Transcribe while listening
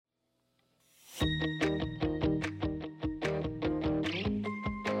Well,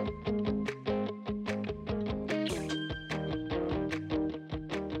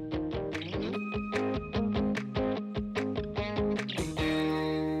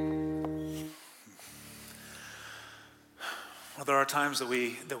 there are times that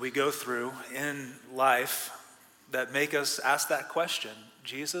we go through in life that make us ask that question,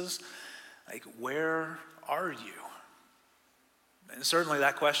 Jesus, like, where are you? And certainly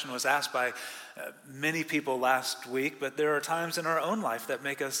that question was asked by many people last week, but there are times in our own life that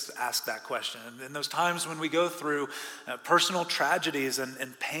make us ask that question. And in those times when we go through personal tragedies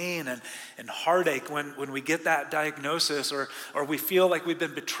and pain and heartache, when we get that diagnosis or we feel like we've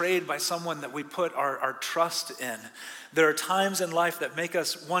been betrayed by someone that we put our trust in, there are times in life that make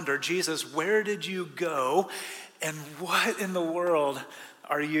us wonder, Jesus, where did you go? And what in the world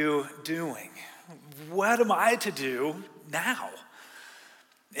are you doing? What am I to do now?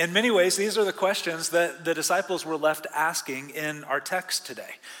 In many ways, these are the questions that the disciples were left asking in our text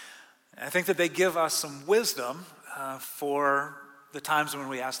today. I think that they give us some wisdom for the times when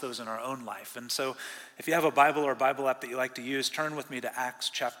we ask those in our own life. And so if you have a Bible or a Bible app that you like to use, turn with me to Acts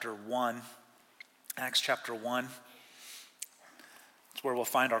chapter 1. Acts chapter 1. It's where we'll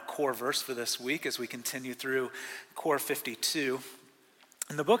find our core verse for this week as we continue through Core 52.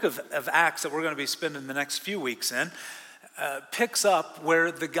 And the book of Acts that we're going to be spending the next few weeks in picks up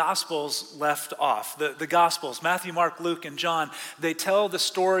where the Gospels left off. The Gospels, Matthew, Mark, Luke, and John, they tell the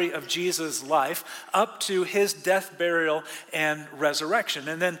story of Jesus' life up to his death, burial, and resurrection.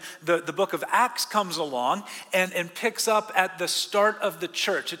 And then the book of Acts comes along and picks up at the start of the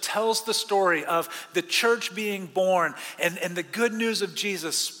church. It tells the story of the church being born and the good news of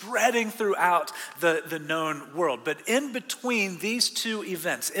Jesus spreading throughout the known world. But in between these two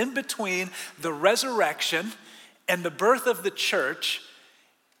events, in between the resurrection and the birth of the church,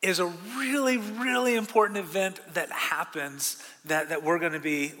 is a really, really important event that happens that we're going to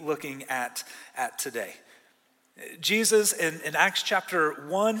be looking at today. Jesus in Acts chapter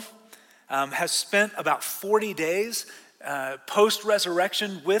 1 has spent about 40 days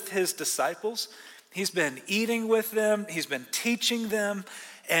post-resurrection with his disciples. He's been eating with them. He's been teaching them.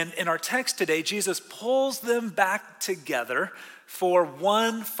 And in our text today, Jesus pulls them back together for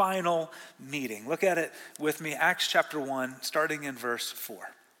one final meeting. Look at it with me, Acts chapter 1, starting in verse 4.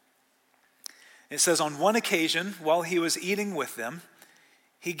 It says, on one occasion, while he was eating with them,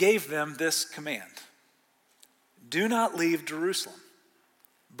 he gave them this command: do not leave Jerusalem,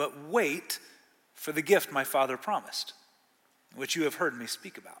 but wait for the gift my Father promised, which you have heard me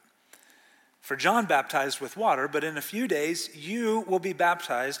speak about. For John baptized with water, but in a few days you will be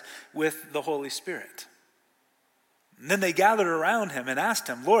baptized with the Holy Spirit. And then they gathered around him and asked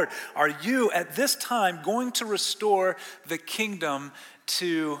him, Lord, are you at this time going to restore the kingdom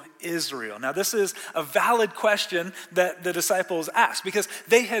to Israel? Now, this is a valid question that the disciples asked because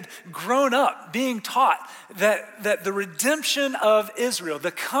they had grown up being taught that the redemption of Israel,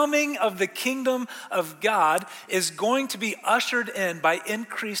 the coming of the kingdom of God, is going to be ushered in by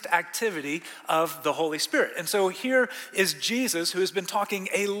increased activity of the Holy Spirit. And so here is Jesus, who has been talking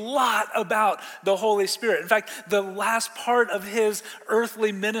a lot about the Holy Spirit. In fact, the last part of his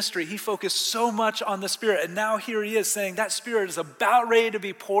earthly ministry, he focused so much on the Spirit. And now here he is saying that Spirit is about ready to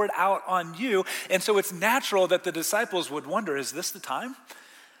be poured out on you. And so it's natural that the disciples would wonder, is this the time?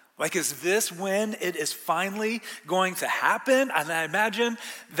 Like, is this when it is finally going to happen? And I imagine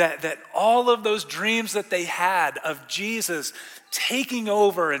that all of those dreams that they had of Jesus taking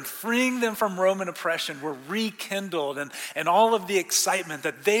over and freeing them from Roman oppression were rekindled, and all of the excitement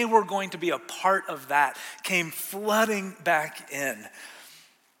that they were going to be a part of that came flooding back in.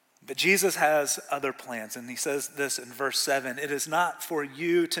 But Jesus has other plans, and he says this in verse 7, it is not for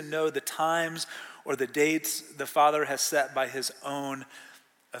you to know the times or the dates the Father has set by his own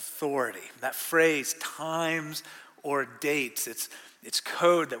authority. That phrase, times or dates, it's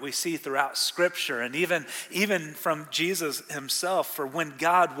code that we see throughout Scripture, and even from Jesus himself, for when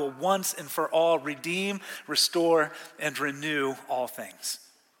God will once and for all redeem, restore, and renew all things.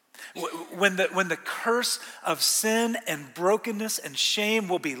 When the curse of sin and brokenness and shame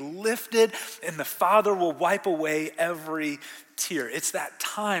will be lifted and the Father will wipe away every tear. It's that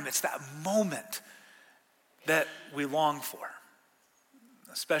time, it's that moment that we long for,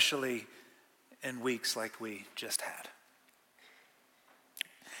 especially in weeks like we just had.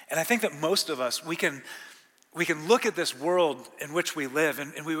 And I think that most of us, we can we can look at this world in which we live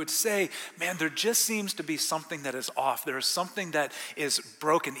and we would say, man, there just seems to be something that is off. There is something that is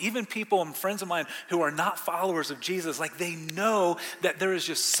broken. Even people and friends of mine who are not followers of Jesus, like they know that there is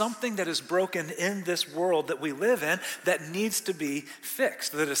just something that is broken in this world that we live in that needs to be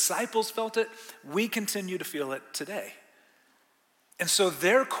fixed. The disciples felt it. We continue to feel it today. And so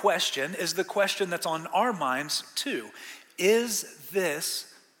their question is the question that's on our minds too. Is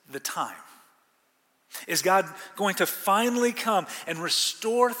this the time? Is God going to finally come and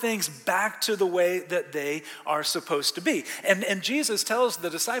restore things back to the way that they are supposed to be? And Jesus tells the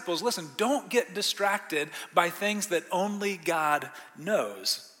disciples, listen, don't get distracted by things that only God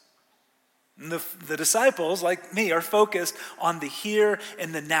knows. And the disciples, like me, are focused on the here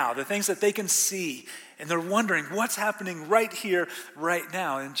and the now, the things that they can see. And they're wondering what's happening right here, right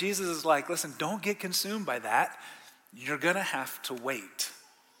now. And Jesus is like, listen, don't get consumed by that. You're going to have to wait.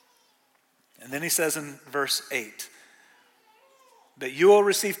 And then he says in verse 8, that you will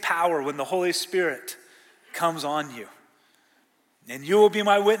receive power when the Holy Spirit comes on you. And you will be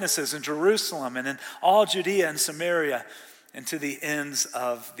my witnesses in Jerusalem and in all Judea and Samaria and to the ends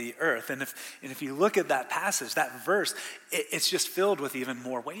of the earth. And if you look at that passage, that verse, it's just filled with even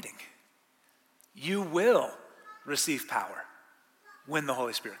more waiting. You will receive power when the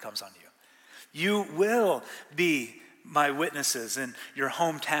Holy Spirit comes on you. You will be my witnesses in your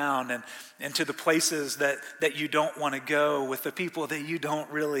hometown and to the places that you don't want to go, with the people that you don't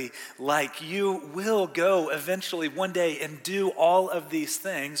really like. You will go eventually one day and do all of these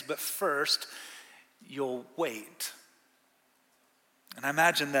things, but first you'll wait. And I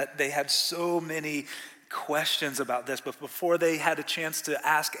imagine that they had so many questions about this, but before they had a chance to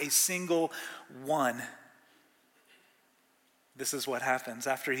ask a single one, this is what happens.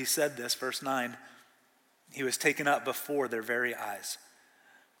 After he said this, verse 9, he was taken up before their very eyes,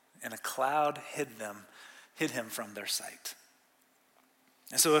 and a cloud hid him from their sight.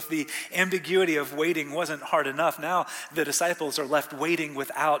 And so if the ambiguity of waiting wasn't hard enough, now the disciples are left waiting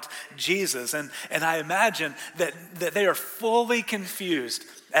without Jesus. And I imagine that they are fully confused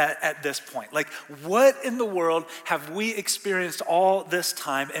at this point. Like, what in the world have we experienced all this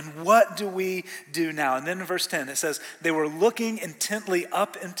time, and what do we do now? And then in verse 10, it says, they were looking intently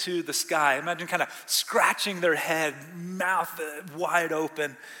up into the sky. Imagine kind of scratching their head, mouth wide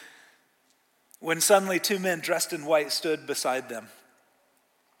open, when suddenly two men dressed in white stood beside them.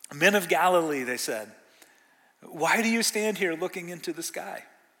 Men of Galilee, they said, why do you stand here looking into the sky?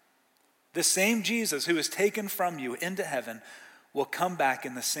 The same Jesus who was taken from you into heaven will come back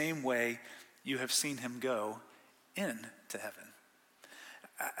in the same way you have seen him go into heaven.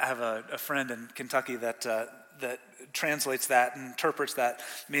 I have a friend in Kentucky that translates that and interprets that,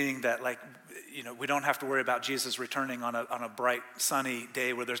 meaning that, like, you know, we don't have to worry about Jesus returning on a bright, sunny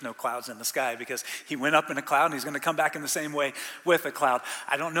day where there's no clouds in the sky, because he went up in a cloud and he's going to come back in the same way with a cloud.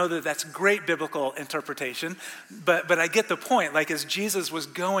 I don't know that that's great biblical interpretation, but I get the point. Like, as Jesus was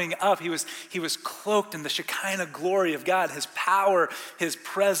going up, he was cloaked in the Shekinah glory of God, his power, his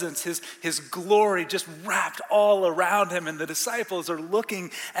presence, his glory just wrapped all around him. And the disciples are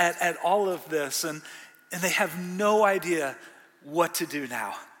looking at all of this, and they have no idea what to do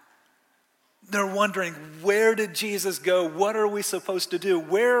now. They're wondering, where did Jesus go? What are we supposed to do?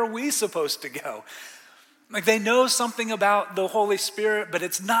 Where are we supposed to go? Like, they know something about the Holy Spirit, but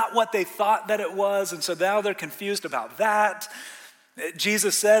it's not what they thought that it was. And so now they're confused about that.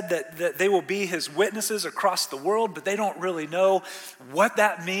 Jesus said that they will be his witnesses across the world, but they don't really know what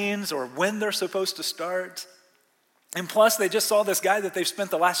that means or when they're supposed to start. And plus, they just saw this guy that they've spent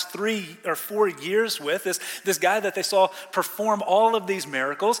the last 3 or 4 years with, this guy that they saw perform all of these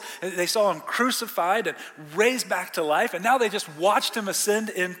miracles. They saw him crucified and raised back to life, and now they just watched him ascend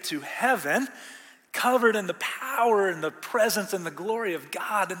into heaven, covered in the power and the presence and the glory of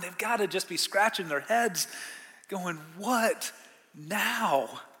God, and they've got to just be scratching their heads going, what now?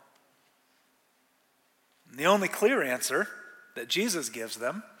 And the only clear answer that Jesus gives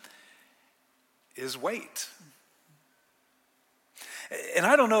them is wait. And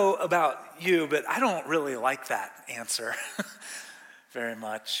I don't know about you, but I don't really like that answer very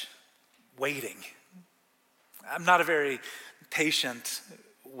much. Waiting. I'm not a very patient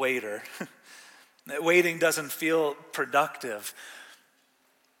waiter. Waiting doesn't feel productive.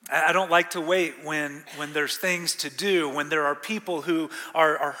 I don't like to wait when there's things to do, when there are people who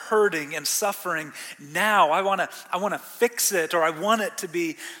are hurting and suffering now. I want to fix it, or I want it to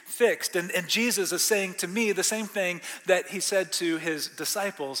be fixed. And Jesus is saying to me the same thing that he said to his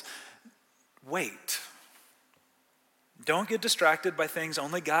disciples: wait. Don't get distracted by things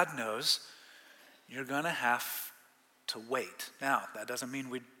only God knows. You're going to have to wait. Now, that doesn't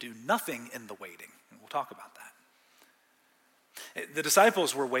mean we do nothing in the waiting. We'll talk about that. The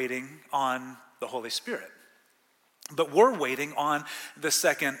disciples were waiting on the Holy Spirit. But we're waiting on the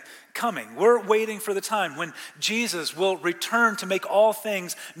second coming. We're waiting for the time when Jesus will return to make all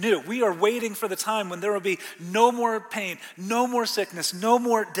things new. We are waiting for the time when there will be no more pain, no more sickness, no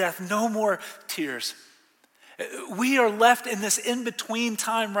more death, no more tears. We are left in this in-between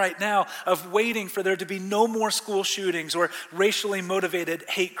time right now of waiting for there to be no more school shootings or racially motivated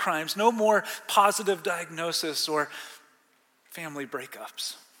hate crimes, no more positive diagnosis or family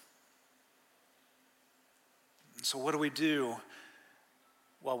breakups. So what do we do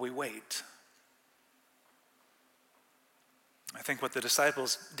while we wait? I think what the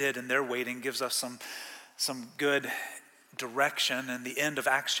disciples did in their waiting gives us some good direction. In the end of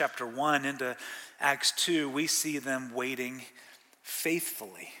Acts chapter 1 into Acts 2, we see them waiting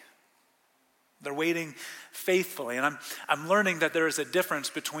faithfully. They're waiting faithfully. And I'm learning that there is a difference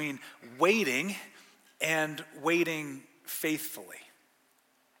between waiting and waiting faithfully.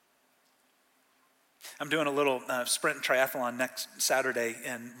 I'm doing a little sprint triathlon next Saturday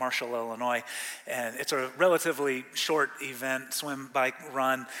in Marshall, Illinois, and it's a relatively short event, swim, bike,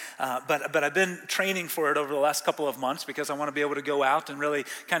 run, but I've been training for it over the last couple of months because I want to be able to go out and really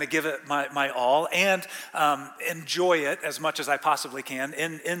kind of give it my all and enjoy it as much as I possibly can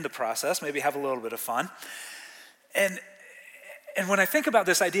in the process, maybe have a little bit of fun. And when I think about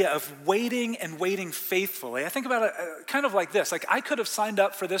this idea of waiting and waiting faithfully, I think about it kind of like this. Like I could have signed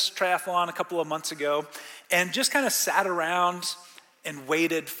up for this triathlon a couple of months ago and just kind of sat around and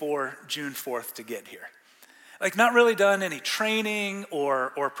waited for June 4th to get here. Like not really done any training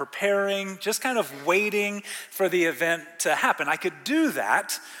or preparing, just kind of waiting for the event to happen. I could do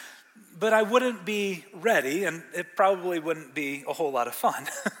that, but I wouldn't be ready and it probably wouldn't be a whole lot of fun.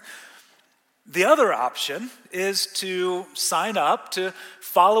 The other option is to sign up, to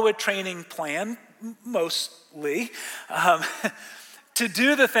follow a training plan, mostly, to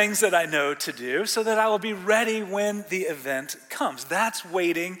do the things that I know to do so that I will be ready when the event comes. That's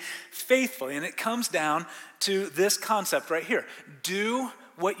waiting faithfully, and it comes down to this concept right here. Do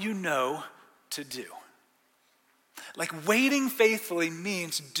what you know to do. Like waiting faithfully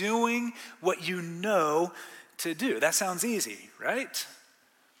means doing what you know to do. That sounds easy, right?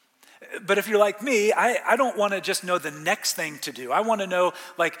 But if you're like me, I don't want to just know the next thing to do. I want to know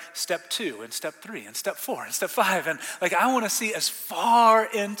like step 2 and step 3 and step 4 and step 5. And like I want to see as far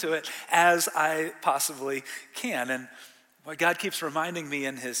into it as I possibly can. And what God keeps reminding me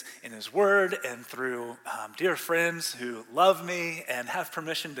in his word and through dear friends who love me and have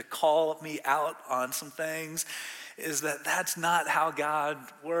permission to call me out on some things is that that's not how God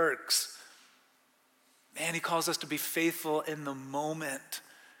works. Man, he calls us to be faithful in the moment,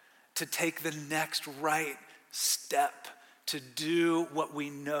 to take the next right step, to do what we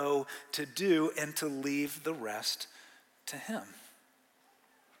know to do, and to leave the rest to him.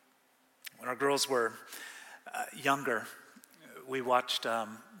 When our girls were younger, we watched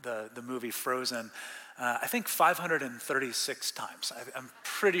the movie Frozen, I think 536 times. I'm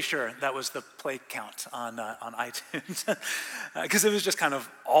pretty sure that was the play count on iTunes, because it was just kind of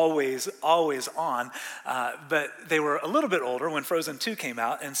always on. But they were a little bit older when Frozen 2 came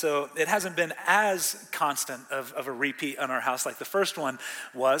out, and so it hasn't been as constant of a repeat on our house like the first one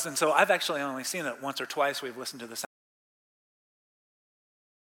was. And so I've actually only seen it once or twice. We've listened to the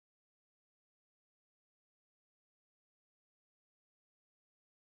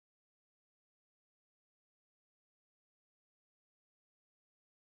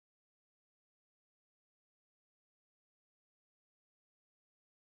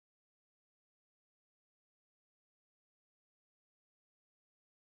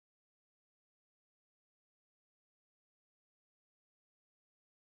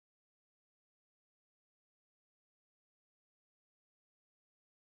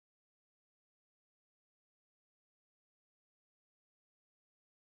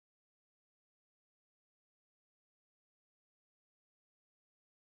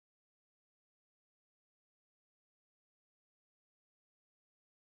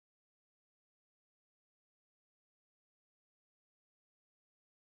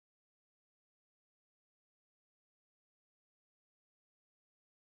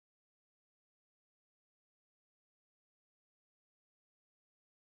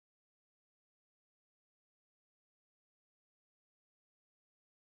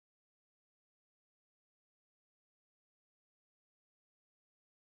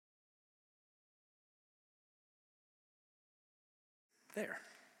there.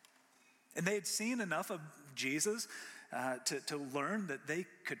 And they had seen enough of Jesus to learn that they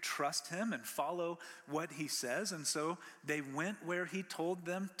could trust him and follow what he says. And so they went where he told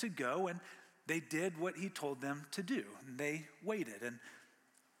them to go, and they did what he told them to do, and they waited. And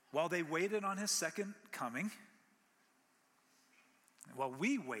while they waited on his second coming, while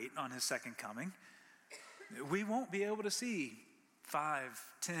we wait on his second coming, we won't be able to see 5,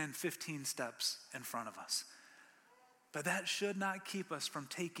 10, 15 steps in front of us. But that should not keep us from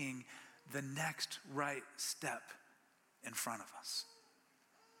taking the next right step in front of us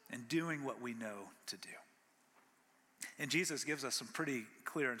and doing what we know to do. And Jesus gives us some pretty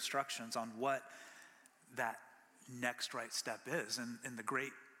clear instructions on what that next right step is in the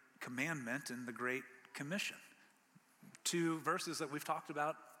Great Commandment and the Great Commission. 2 verses that we've talked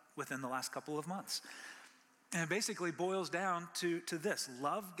about within the last couple of months. And it basically boils down to this: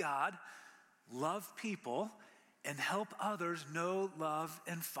 love God, love people, and help others know, love,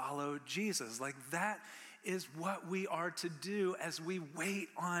 and follow Jesus. Like, that is what we are to do as we wait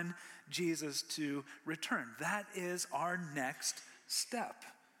on Jesus to return. That is our next step.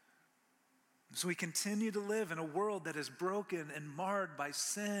 So we continue to live in a world that is broken and marred by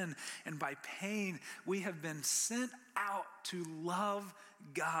sin and by pain. We have been sent out to love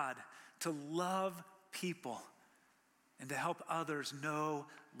God, to love people, and to help others know,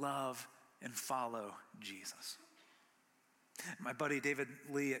 love, and follow Jesus. My buddy David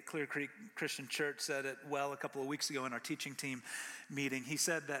Lee at Clear Creek Christian Church said it well a couple of weeks ago in our teaching team meeting. He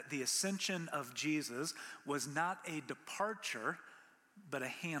said that the ascension of Jesus was not a departure, but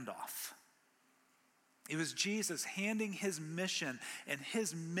a handoff. It was Jesus handing his mission and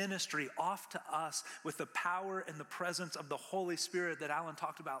his ministry off to us with the power and the presence of the Holy Spirit that Alan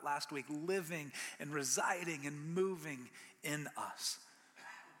talked about last week, living and residing and moving in us.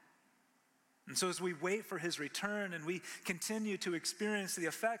 And so as we wait for his return and we continue to experience the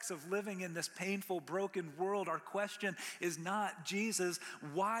effects of living in this painful, broken world, our question is not, Jesus,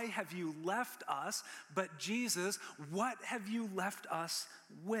 why have you left us? But Jesus, what have you left us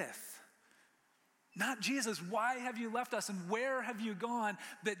with? Not Jesus, why have you left us and where have you gone?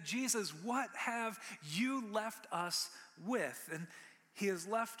 But Jesus, what have you left us with? And he has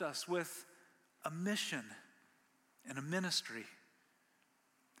left us with a mission and a ministry.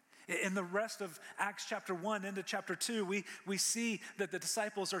 In the rest of Acts chapter 1 into chapter 2, we see that the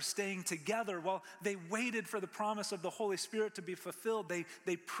disciples are staying together while they waited for the promise of the Holy Spirit to be fulfilled.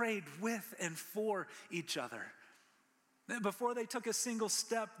 They prayed with and for each other. Before they took a single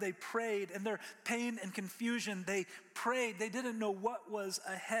step, they prayed. In their pain and confusion, they prayed. They didn't know what was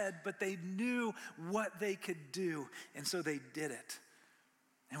ahead, but they knew what they could do, and so they did it.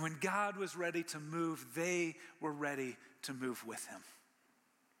 And when God was ready to move, they were ready to move with him.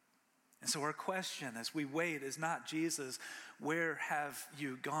 And so our question as we wait is not, Jesus, where have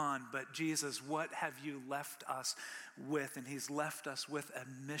you gone? But Jesus, what have you left us with? And he's left us with a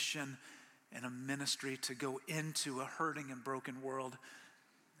mission and a ministry to go into a hurting and broken world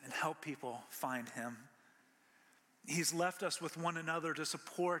and help people find him. He's left us with one another to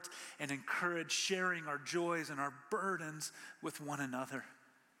support and encourage sharing our joys and our burdens with one another.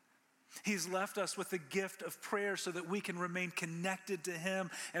 He's left us with the gift of prayer so that we can remain connected to him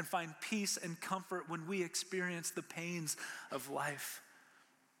and find peace and comfort when we experience the pains of life.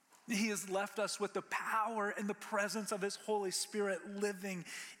 He has left us with the power and the presence of his Holy Spirit living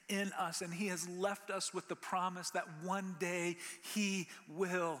in us. And he has left us with the promise that one day he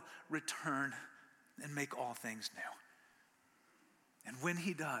will return and make all things new. And when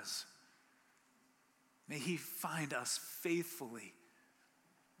he does, may he find us faithfully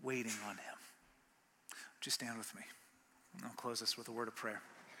waiting on him. Would you stand with me? I'll close this with a word of prayer.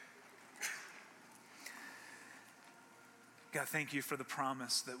 God, thank you for the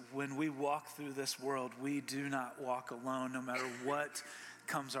promise that when we walk through this world, we do not walk alone, no matter what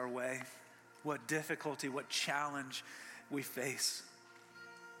comes our way, what difficulty, what challenge we face.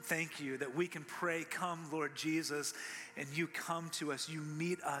 Thank you that we can pray, come, Lord Jesus, and you come to us, you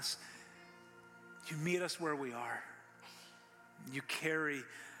meet us. You meet us where we are. You carry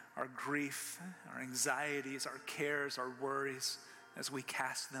our grief, our anxieties, our cares, our worries as we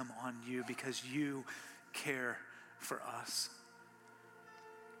cast them on you because you care for us.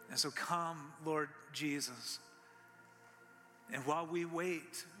 And so come, Lord Jesus, and while we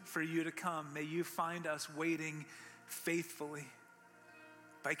wait for you to come, may you find us waiting faithfully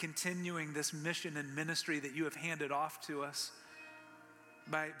by continuing this mission and ministry that you have handed off to us,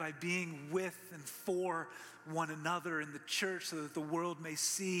 by being with and for one another in the church so that the world may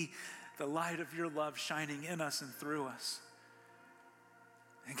see the light of your love shining in us and through us.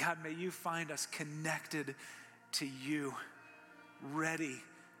 And God, may you find us connected to you, ready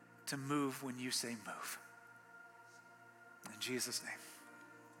to move when you say move. In Jesus'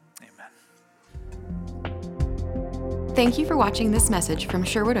 name, amen. Thank you for watching this message from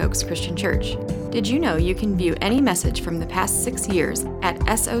Sherwood Oaks Christian Church. Did you know you can view any message from the past 6 years at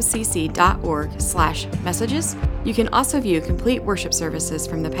socc.org/messages? You can also view complete worship services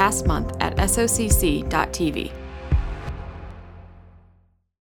from the past month at socc.tv.